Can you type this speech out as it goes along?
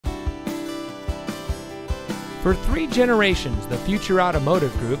For 3 generations, the Future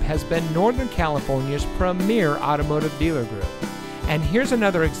Automotive Group has been Northern California's premier automotive dealer group. And here's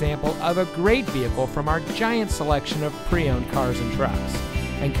another example of a great vehicle from our giant selection of pre-owned cars and trucks.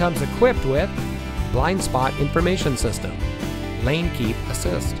 And comes equipped with blind spot information system, lane keep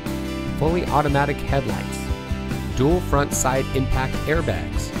assist, fully automatic headlights, dual front side impact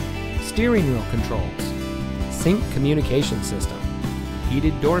airbags, steering wheel controls, sync communication system,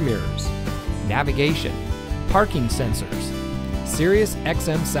 heated door mirrors, navigation, parking sensors, Sirius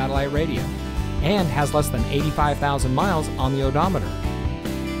XM satellite radio, and has less than 85,000 miles on the odometer.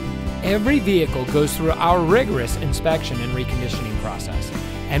 Every vehicle goes through our rigorous inspection and reconditioning process,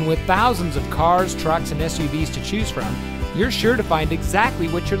 and with thousands of cars, trucks, and SUVs to choose from, you're sure to find exactly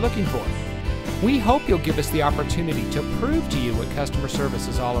what you're looking for. We hope you'll give us the opportunity to prove to you what customer service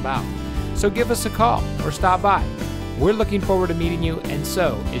is all about. So give us a call or stop by. We're looking forward to meeting you, and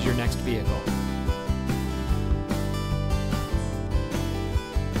so is your next vehicle.